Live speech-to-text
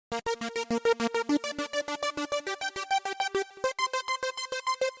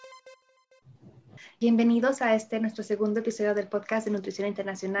Bienvenidos a nuestro segundo episodio del podcast de Nutrición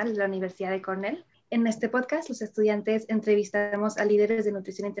Internacional de la Universidad de Cornell. En este podcast, los estudiantes entrevistamos a líderes de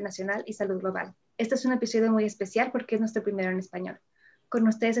nutrición internacional y salud global. Este es un episodio muy especial porque es nuestro primero en español. Con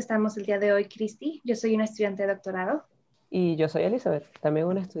ustedes estamos el día de hoy, Cristi. Yo soy una estudiante de doctorado. Y yo soy Elizabeth, también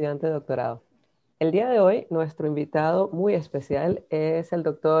una estudiante de doctorado. El día de hoy, nuestro invitado muy especial es el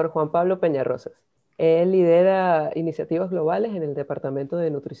doctor Juan Pablo Peñarrosas. Él lidera iniciativas globales en el Departamento de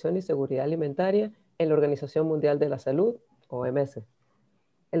Nutrición y Seguridad Alimentaria en la Organización Mundial de la Salud, OMS.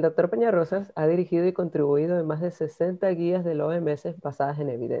 El doctor Peñarrosas ha dirigido y contribuido en más de 60 guías de la OMS basadas en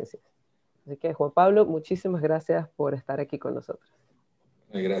evidencias. Así que, Juan Pablo, muchísimas gracias por estar aquí con nosotros.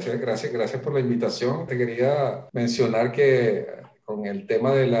 Gracias por la invitación. Te quería mencionar que con el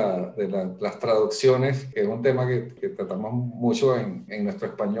tema de las traducciones, que es un tema que tratamos mucho en nuestro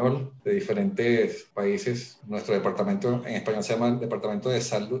español de diferentes países. Nuestro departamento en español se llama el Departamento de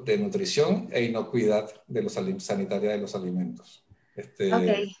Salud, de Nutrición e Inocuidad de Sanitaria de los Alimentos.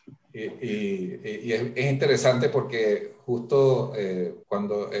 Okay. Y es interesante porque justo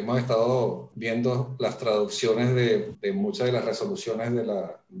cuando hemos estado viendo las traducciones de muchas de las resoluciones de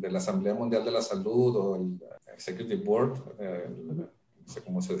la Asamblea Mundial de la Salud o el Executive Board, no sé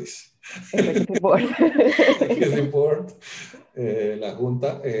cómo se dice. Executive Board. Executive Board, la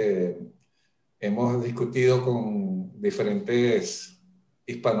Junta, hemos discutido con diferentes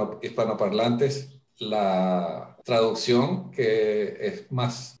hispanoparlantes la traducción que es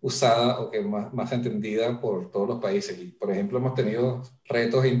más usada o que es más entendida por todos los países. Y, por ejemplo, hemos tenido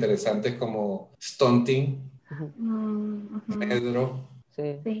retos interesantes como stunting, medro,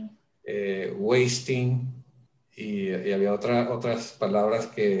 wasting, y había otras palabras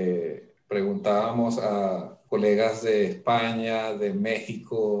que preguntábamos a colegas de España, de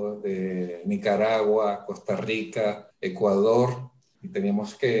México, de Nicaragua, Costa Rica, Ecuador, y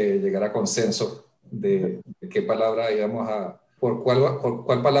teníamos que llegar a consenso de qué palabra íbamos por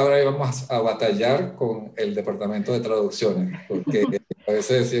cuál palabra íbamos a batallar con el departamento de traducciones, porque a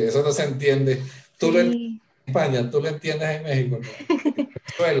veces eso no se entiende. Tú lo entiendes en España, tú lo entiendes en México, no. En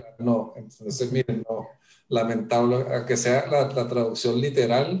Venezuela, no. Entonces, miren, no, lamentable, aunque sea la traducción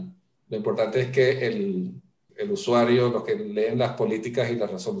literal, lo importante es que el usuario, los que leen las políticas y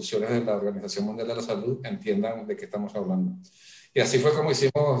las resoluciones de la Organización Mundial de la Salud, entiendan de qué estamos hablando. Y así fue como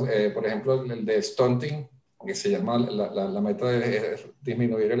hicimos, por ejemplo, el de stunting, que se llama, la meta es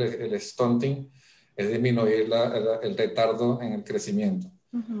disminuir el stunting, es disminuir el retardo en el crecimiento.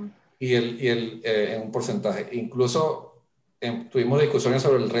 Y en un porcentaje. Incluso tuvimos discusiones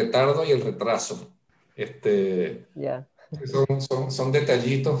sobre el retardo y el retraso. Son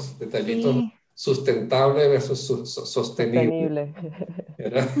detallitos sí. Sustentable versus sostenible.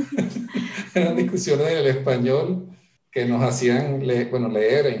 Eran discusiones en el español que nos hacían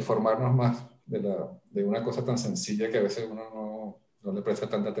leer e informarnos más de una cosa tan sencilla que a veces uno no le presta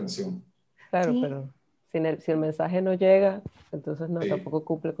tanta atención. Claro, sí. Pero si el mensaje no llega, entonces no, sí. Tampoco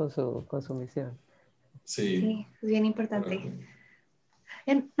cumple con su misión. Sí, es bien importante.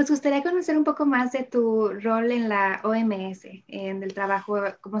 Nos gustaría conocer un poco más de tu rol en la OMS, en el trabajo,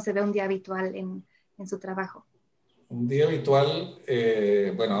 cómo se ve un día habitual en su trabajo. Un día habitual,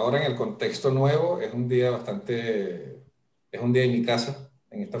 bueno, ahora en el contexto nuevo, es un día en mi casa,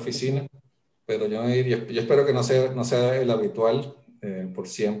 en esta oficina, pero yo espero que no sea el habitual por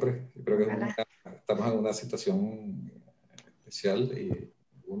siempre. Yo creo que estamos en una situación especial y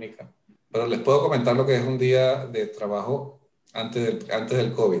única. Pero les puedo comentar lo que es un día de trabajo antes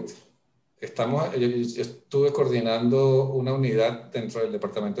del COVID. Yo estuve coordinando una unidad dentro del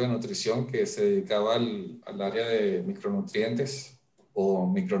Departamento de Nutrición que se dedicaba al área de micronutrientes o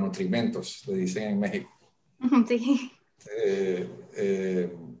micronutrimentos, le dicen en México. Sí.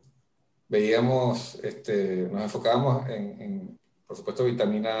 Veíamos, nos enfocábamos en, por supuesto,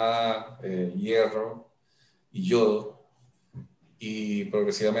 vitamina A, hierro y yodo, y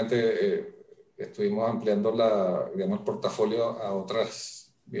progresivamente estuvimos ampliando el portafolio a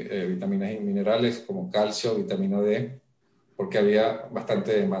otras vitaminas y minerales como calcio, vitamina D, porque había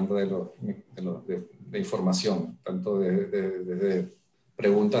bastante demanda de información, tanto desde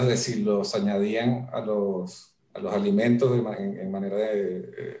preguntas de si los añadían a los alimentos en manera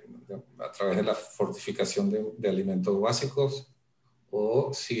a través de la fortificación de alimentos básicos,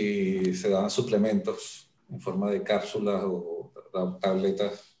 o si se daban suplementos en forma de cápsulas o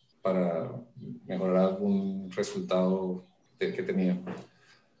tabletas para mejorar algún resultado que tenían.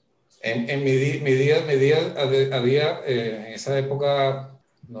 En mi día a día, en esa época,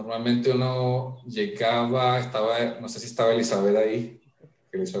 normalmente uno llegaba, no sé si estaba Elizabeth ahí,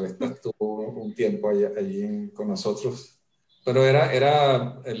 que Elizabeth estuvo un tiempo allí con nosotros, pero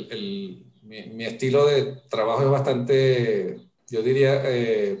mi estilo de trabajo es bastante, yo diría,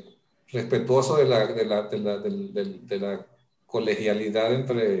 respetuoso de la colegialidad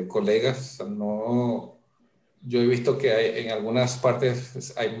entre colegas. No, yo he visto que en algunas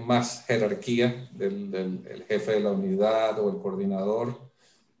partes hay más jerarquía el jefe de la unidad o el coordinador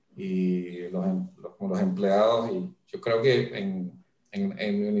y los empleados. Y yo creo que en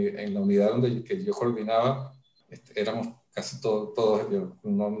la unidad que yo coordinaba, éramos casi todos,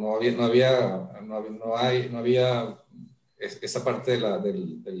 no había esa parte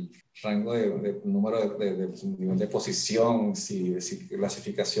del rango de número del nivel de posición, si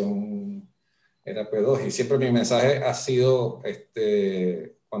clasificación era P2. Y siempre mi mensaje ha sido,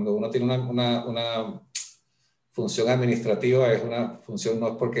 cuando uno tiene una función administrativa, es una función no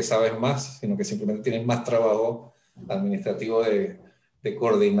es porque sabes más, sino que simplemente tienes más trabajo administrativo de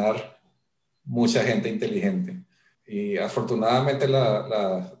coordinar mucha gente inteligente. Y afortunadamente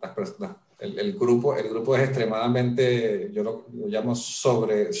el grupo es extremadamente, yo lo llamo ¿cómo se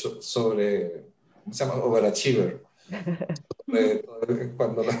llama? Overachiever.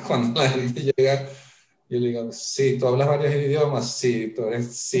 Cuando la gente llega, yo le digo, sí, tú hablas varios idiomas, sí,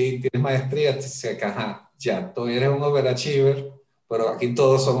 sí, tienes maestría, ajá, ya, tú eres un overachiever, pero aquí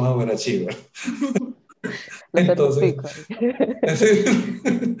todos somos overachievers. Lo Entonces,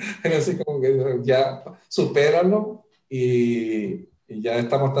 certifico. así como que ya supéralo y ya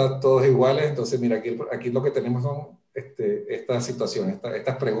estamos todos iguales. Entonces, mira, aquí lo que tenemos son estas situaciones,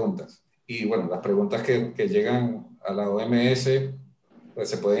 estas preguntas. Y bueno, las preguntas que llegan a la OMS, pues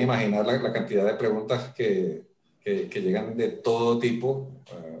se pueden imaginar la cantidad de preguntas que llegan de todo tipo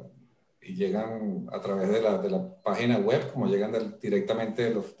y llegan a través de la página web, como llegan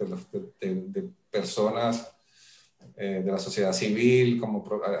directamente de personas de la sociedad civil, como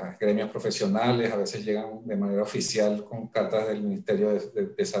gremios profesionales. A veces llegan de manera oficial con cartas del Ministerio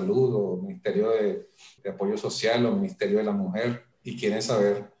de Salud o Ministerio de Apoyo Social o Ministerio de la Mujer, y quieren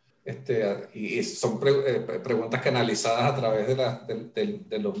saber, y son preguntas canalizadas a través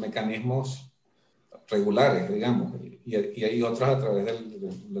de los mecanismos regulares, digamos, y hay otras a través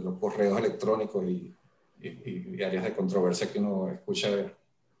de los correos electrónicos y áreas de controversia que uno escucha,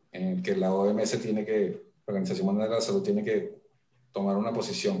 en el que la OMS la Organización Mundial de la Salud tiene que tomar una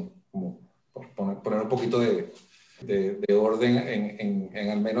posición, como poner un poquito de orden en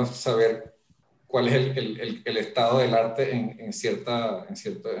al menos saber cuál es el estado del arte en cierto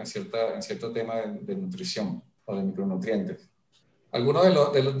tema de nutrición o de micronutrientes. Algunos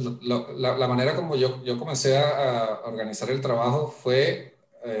la manera como yo comencé a organizar el trabajo fue,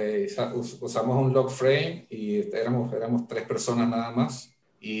 usamos un log frame y éramos 3 personas nada más,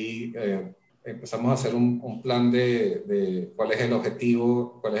 y empezamos a hacer un plan de cuál es el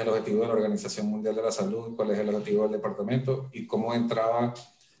objetivo de la Organización Mundial de la Salud, cuál es el objetivo del departamento y cómo entraba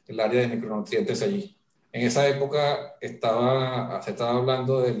el área de micronutrientes allí. En esa época se estaba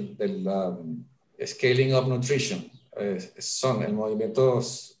hablando del Scaling Up Nutrition, el movimiento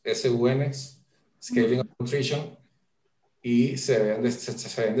SUN, Scaling Up Nutrition, y se habían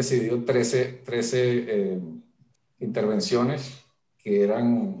decidido 13 intervenciones que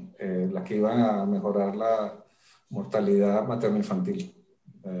eran las que iban a mejorar la mortalidad materno-infantil,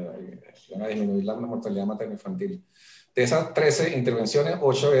 iban a disminuir la mortalidad materno-infantil. De esas 13 intervenciones,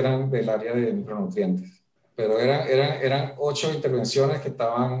 8 eran del área de micronutrientes, pero eran 8 intervenciones que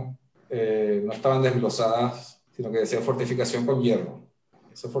no estaban desglosadas, sino que decía fortificación con hierro.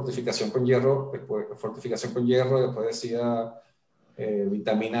 Esa fortificación con hierro, después decía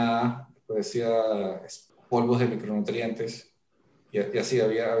vitamina A, después decía polvos de micronutrientes, y así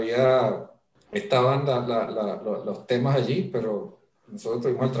estaban los temas allí, pero nosotros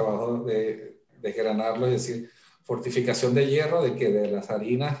tuvimos el trabajo de desgranarlo y decir, fortificación de hierro, ¿de qué? De las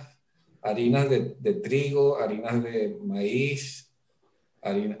harinas de trigo, harinas de maíz,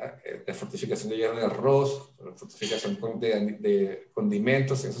 de fortificación de hierro de arroz, fortificación de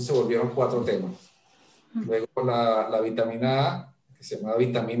condimentos. Eso se volvieron 4 temas. Luego la vitamina A, que se llama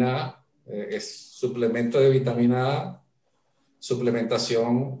vitamina A, es suplemento de vitamina A,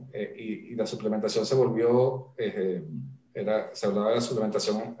 suplementación, y la suplementación se volvió, se hablaba de la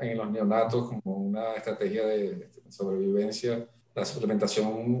suplementación en los neonatos como una estrategia de sobrevivencia. La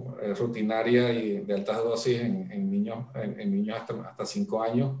suplementación rutinaria y de altas dosis en niños hasta 5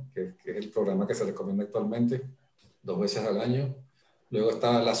 años, que es el programa que se recomienda actualmente, 2 veces al año. Luego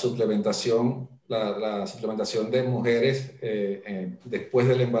está la suplementación de mujeres después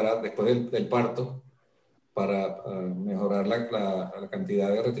del embarazo, después del parto, para mejorar la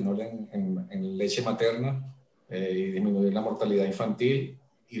cantidad de retinol en leche materna y disminuir la mortalidad infantil.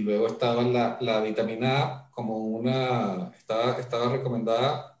 Y luego estaba la vitamina A como estaba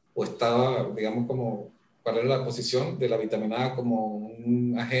recomendada o estaba, digamos, cuál era la posición de la vitamina A como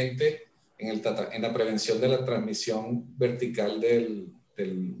un agente en la prevención de la transmisión vertical del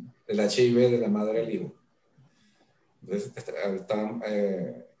HIV de la madre al hijo. Entonces, estaban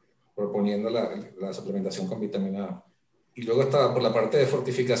proponiendo la suplementación con vitamina A. Y luego estaba por la parte de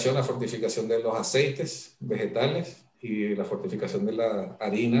fortificación, la fortificación de los aceites vegetales y la fortificación de las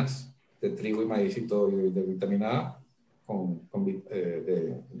harinas de trigo y maíz y todo, y de vitamina A,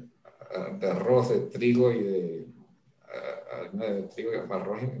 de arroz, de trigo y de harina de trigo,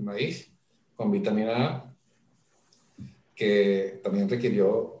 arroz y maíz, con vitamina A, que también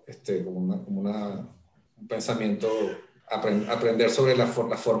requirió un pensamiento, aprender sobre las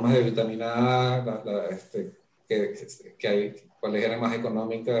formas de vitamina A, que hay, cuáles eran más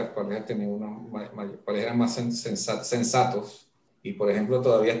económicas, cuáles eran más sensatos. Y, por ejemplo,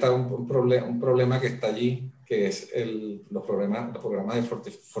 todavía está un problema que está allí, que es los programas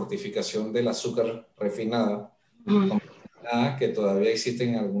de fortificación del azúcar refinada, que todavía existen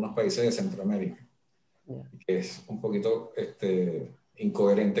en algunos países de Centroamérica, que es un poquito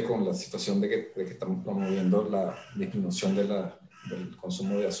incoherente con la situación de que estamos promoviendo la disminución del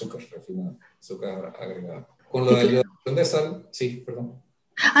consumo de azúcar refinado, azúcar agregada. Con lo de ayudación de sal, sí, perdón.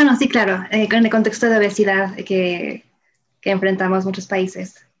 No, sí, claro, en el contexto de obesidad que enfrentamos muchos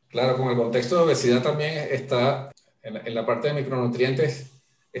países. Claro, con el contexto de obesidad también está, en la parte de micronutrientes,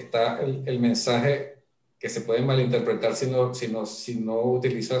 está el mensaje que se puede malinterpretar si no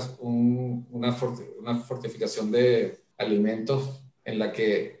utilizas una fortificación de alimentos en la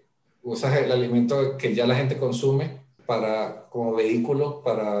que usas el alimento que ya la gente consume como vehículo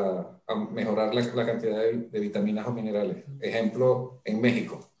para mejorar la cantidad de vitaminas o minerales. Ejemplo, en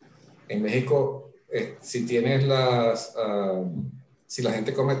México. En México, si la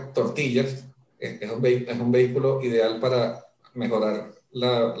gente come tortillas, es un vehículo ideal para mejorar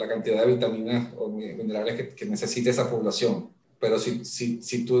la cantidad de vitaminas o minerales que necesita esa población. Pero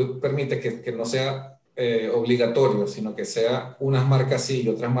si tú permites que no sea obligatorio, sino que sea unas marcas sí y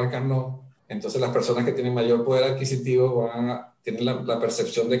otras marcas no, entonces las personas que tienen mayor poder adquisitivo tienen la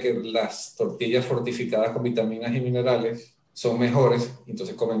percepción de que las tortillas fortificadas con vitaminas y minerales son mejores, y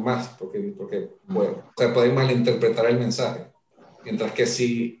entonces comen más, porque pueden malinterpretar el mensaje. Mientras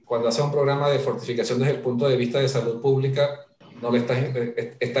que cuando haces un programa de fortificación desde el punto de vista de salud pública, no le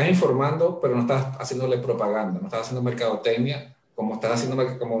estás informando, pero no estás haciéndole propaganda, no estás haciendo mercadotecnia, como estás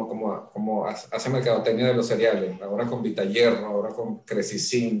haciendo como hace mercadotecnia de los cereales, ahora con Vitahierro, ahora con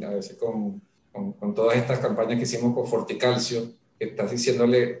Crecicin, a veces con todas estas campañas que hicimos con Forticalcio, que estás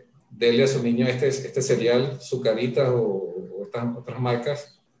diciéndole, dele a su niño este cereal, Sucaritas o estas otras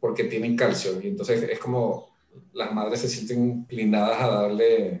marcas, porque tienen calcio. Y entonces es como las madres se sienten inclinadas a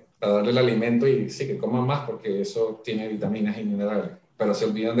darle el alimento y sí, que coman más porque eso tiene vitaminas y minerales. Pero se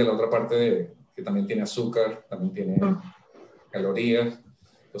olvidan de la otra parte que también tiene azúcar, también tiene calorías.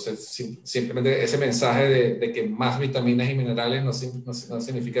 Entonces, simplemente ese mensaje de que más vitaminas y minerales no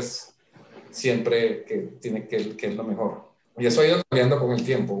significa siempre que es lo mejor. Y eso ha ido cambiando con el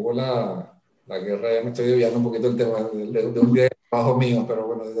tiempo. Hubo la guerra, ya me estoy desviando un poquito del tema de un día de trabajo mío, pero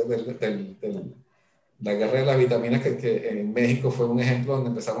bueno, la guerra de las vitaminas que en México fue un ejemplo donde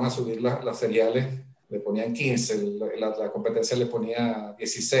empezaron a subir las cereales, le ponían 15, la competencia le ponía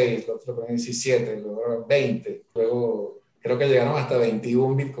 16, el otro le ponía 17, luego 20, luego creo que llegaron hasta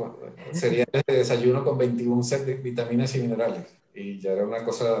 21 cereales de desayuno con 21 vitaminas y minerales, y ya era una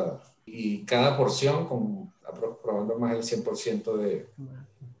cosa, y cada porción probando más del 100%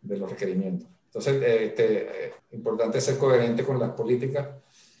 de los requerimientos. Entonces, importante ser coherente con las políticas.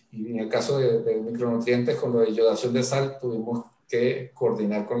 Y en el caso de micronutrientes, con lo de yodación de sal, tuvimos que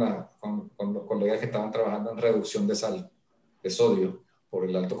coordinar con los colegas que estaban trabajando en reducción de sal, de sodio, por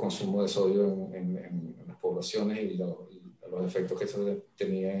el alto consumo de sodio en las poblaciones y los efectos que eso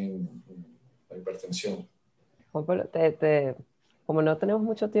tenía en la hipertensión. Juan Pablo, como no tenemos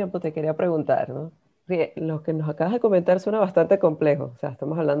mucho tiempo, te quería preguntar, ¿no? Porque lo que nos acabas de comentar suena bastante complejo. O sea,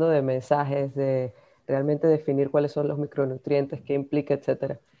 estamos hablando de mensajes, de realmente definir cuáles son los micronutrientes, qué implica,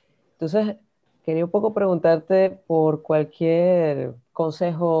 etcétera. Entonces, quería un poco preguntarte por cualquier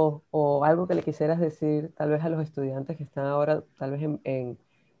consejo o algo que le quisieras decir tal vez a los estudiantes que están ahora tal vez en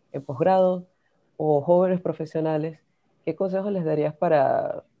posgrado o jóvenes profesionales. ¿Qué consejos les darías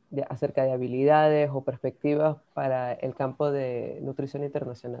acerca de habilidades o perspectivas para el campo de nutrición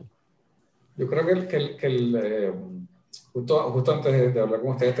internacional? Yo creo justo antes de hablar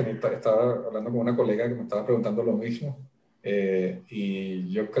con ustedes, estaba hablando con una colega que me estaba preguntando lo mismo.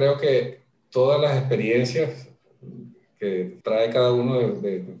 Y yo creo que todas las experiencias que trae cada uno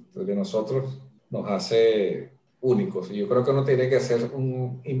de nosotros nos hace únicos. Y yo creo que uno tiene que hacer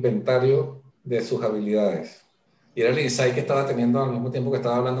un inventario de sus habilidades. Y era el insight que estaba teniendo al mismo tiempo que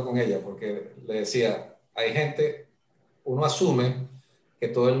estaba hablando con ella, porque le decía, hay gente, uno asume que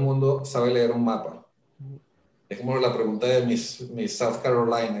todo el mundo sabe leer un mapa. Es como la pregunta de Miss South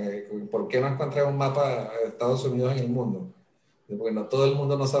Carolina, ¿por qué no encontré un mapa de Estados Unidos en el mundo? Porque no todo el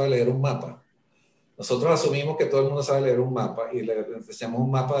mundo no sabe leer un mapa. Nosotros asumimos que todo el mundo sabe leer un mapa y le enseñamos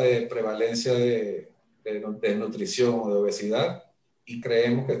un mapa de prevalencia de nutrición o de obesidad y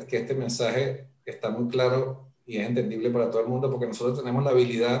creemos que este mensaje está muy claro y es entendible para todo el mundo porque nosotros tenemos la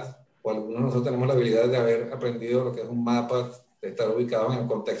habilidad, o algunos de nosotros tenemos la habilidad de haber aprendido lo que es un mapa, de estar ubicados en el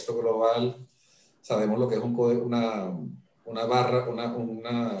contexto global, sabemos lo que es una barra,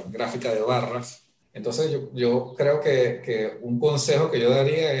 una gráfica de barras. Entonces yo creo que un consejo que yo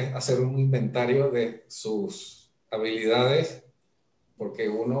daría es hacer un inventario de sus habilidades, porque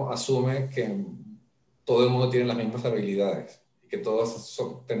uno asume que todo el mundo tiene las mismas habilidades y que todos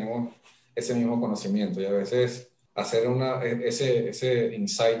tenemos ese mismo conocimiento. Y a veces hacer ese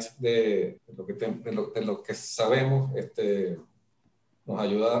insight de lo que sabemos nos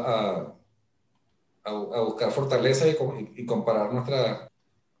ayuda a buscar fortaleza y comparar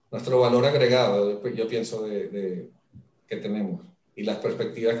nuestro valor agregado, yo pienso, que tenemos y las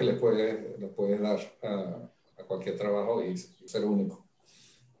perspectivas que le puedes dar a cualquier trabajo y ser único.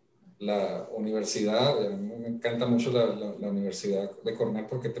 La universidad, a mí me encanta mucho la Universidad de Cornell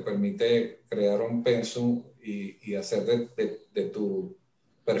porque te permite crear un pensum y hacer de tu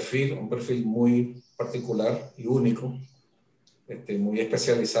perfil un perfil muy particular y único, muy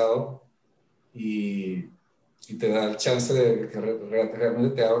especializado y te da el chance de que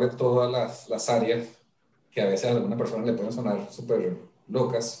realmente te abre todas las áreas que a veces a algunas personas le pueden sonar súper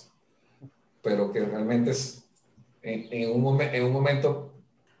locas, pero que realmente en un momento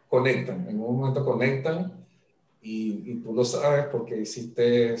conectan y tú lo sabes porque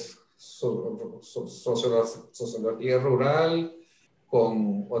hiciste sociología rural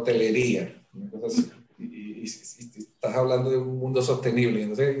con hotelería, una cosa así. Y estás hablando de un mundo sostenible,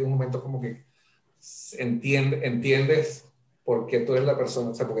 entonces en un momento como que entiendes por qué tú eres la persona,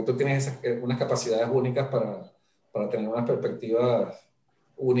 o sea, porque tú tienes unas capacidades únicas para tener unas perspectivas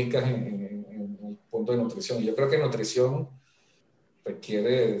únicas en el punto de nutrición. Yo creo que nutrición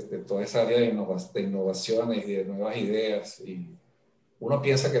requiere de toda esa área de innovaciones y de nuevas ideas. Y uno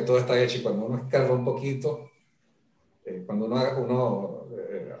piensa que todo está hecho y cuando uno escarba un poquito, cuando uno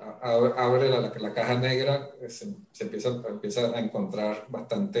abre la caja negra, se empieza a encontrar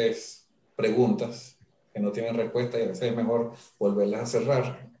bastantes preguntas que no tienen respuesta y a veces es mejor volverlas a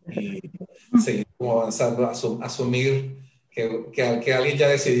cerrar y seguir como avanzando, asumir que alguien ya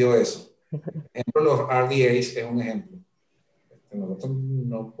decidió eso. Por ejemplo, los RDAs es un ejemplo. Nosotros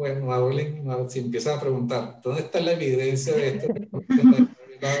no hablen, si empiezan a preguntar, ¿dónde está la evidencia de esto?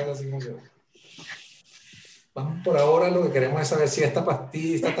 Vamos por ahora, lo que queremos es saber si esta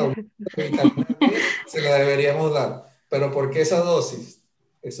pastilla, esta tableta de vitamina D se la deberíamos dar. Pero ¿por qué esa dosis?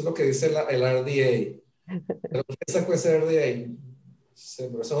 Eso es lo que dice el RDA. ¿Pero por qué sacó ese RDA?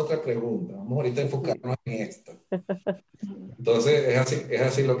 Pero esa es otra pregunta. Vamos ahorita a enfocarnos en esta. Entonces, es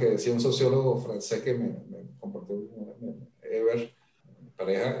así lo que decía un sociólogo francés que me compartió, Ever, mi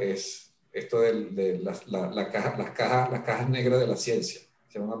pareja, es esto de las cajas negras de la ciencia.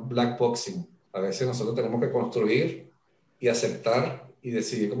 Se llama black boxing. A veces nosotros tenemos que construir y aceptar y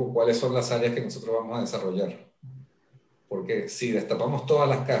decidir como cuáles son las áreas que nosotros vamos a desarrollar. Porque si destapamos todas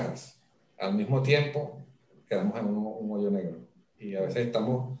las cajas al mismo tiempo, quedamos en un hoyo negro. Y a veces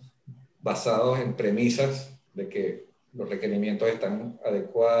estamos basados en premisas de que los requerimientos están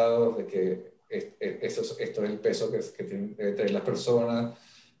adecuados, de que esto es el peso que tienen que tener las personas,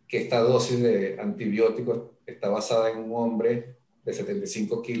 que esta dosis de antibióticos está basada en un hombre de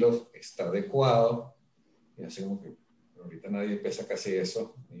 75 kilos, está adecuado. Y así como que ahorita nadie pesa casi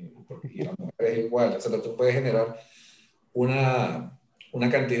eso, y la mujer es igual. O sea, tú puedes generar una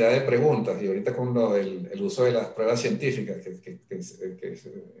cantidad de preguntas, y ahorita con el uso de las pruebas científicas, que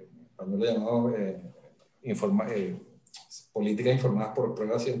cuando lo llamamos políticas informadas por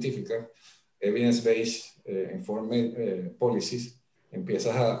pruebas científicas, evidence-based policies,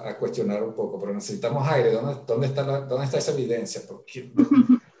 empiezas a cuestionar un poco, pero necesitamos aire. ¿Dónde está esa evidencia?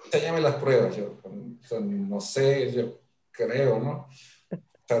 Enséñame las pruebas. No sé, yo creo, ¿no?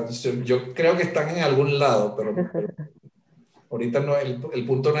 O sea, yo creo que están en algún lado, pero ahorita no, el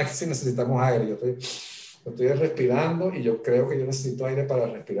punto no es que si necesitamos aire. Yo estoy respirando y yo creo que yo necesito aire para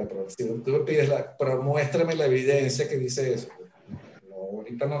respirar. Pero si tú me pides, pero muéstrame la evidencia que dice eso. No,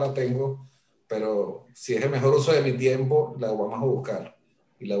 ahorita no la tengo, pero si es el mejor uso de mi tiempo, la vamos a buscar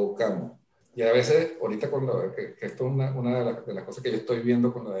y la buscamos. Y a veces, ahorita que esto es una de las cosas que yo estoy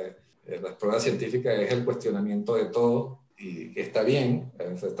viendo con las pruebas científicas, es el cuestionamiento de todo, y que está bien,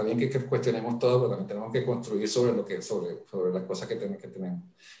 o sea, está bien que cuestionemos todo, pero también tenemos que construir sobre las cosas que tenemos.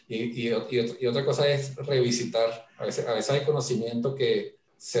 Y otra cosa es revisitar. A veces hay conocimiento que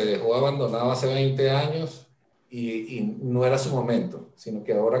se dejó abandonado hace 20 años y no era su momento, sino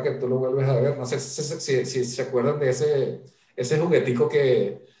que ahora que tú lo vuelves a ver, no sé si se acuerdan de ese juguetico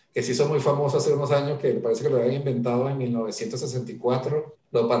que se hizo muy famoso hace unos años, que parece que lo habían inventado en 1964,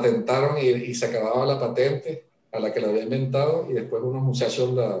 lo patentaron y se acababa la patente a la que lo había inventado, y después unos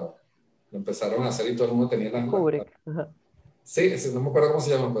muchachos lo empezaron a hacer y todo el mundo tenía Kubrick. Ajá. Sí, no me acuerdo cómo se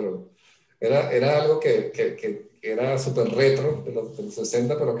llama, pero era algo que era súper retro de los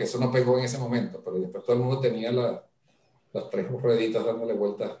 60, pero que eso no pegó en ese momento. Pero después todo el mundo tenía las tres rueditas dándole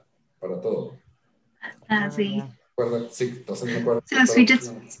vueltas para todo. Ah, sí. Sí, entonces no me acuerdo. Sí, los fidget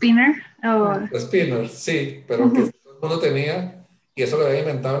spinner. Los spinners, sí, pero que todo el mundo tenía, y eso lo había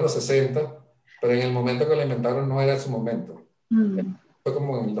inventado en los 60, pero en el momento que lo inventaron no era su momento. Fue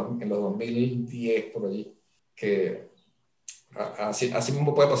como en los 2010, por allí, que así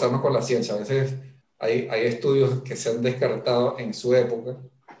mismo puede pasarnos con la ciencia. A veces hay estudios que se han descartado en su época,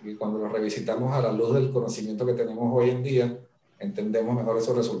 y cuando los revisitamos a la luz del conocimiento que tenemos hoy en día, entendemos mejor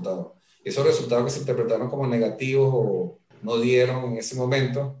esos resultados. Y esos resultados que se interpretaron como negativos o no dieron en ese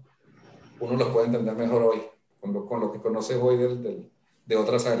momento, uno los puede entender mejor hoy, con lo que conoces hoy de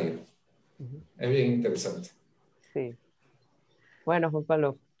otras áreas. Es bien interesante. Sí. Bueno, Juan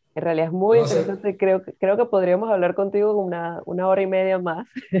Pablo, en realidad es muy No sé, interesante. Creo que podríamos hablar contigo una hora y media más.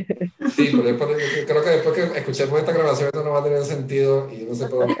 sí, pero yo creo que después que escuchemos esta grabación esto no va a tener sentido, y no sé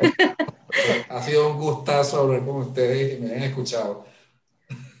por dónde. Ha sido un gustazo hablar con ustedes y me han escuchado.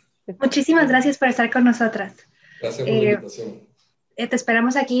 Muchísimas gracias por estar con nosotras. Gracias por la invitación. Te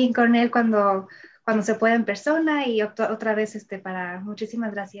esperamos aquí en Cornell cuando se pueda en persona, y otra vez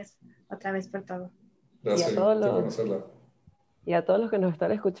muchísimas gracias otra vez por todo. Y a Gracias, todos por los, conocerla. y a todos los que nos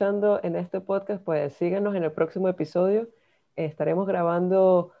están escuchando en este podcast, pues síganos en el próximo episodio. Estaremos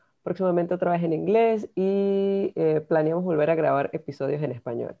grabando próximamente otra vez en inglés y planeamos volver a grabar episodios en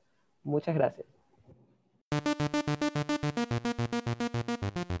español. Muchas gracias.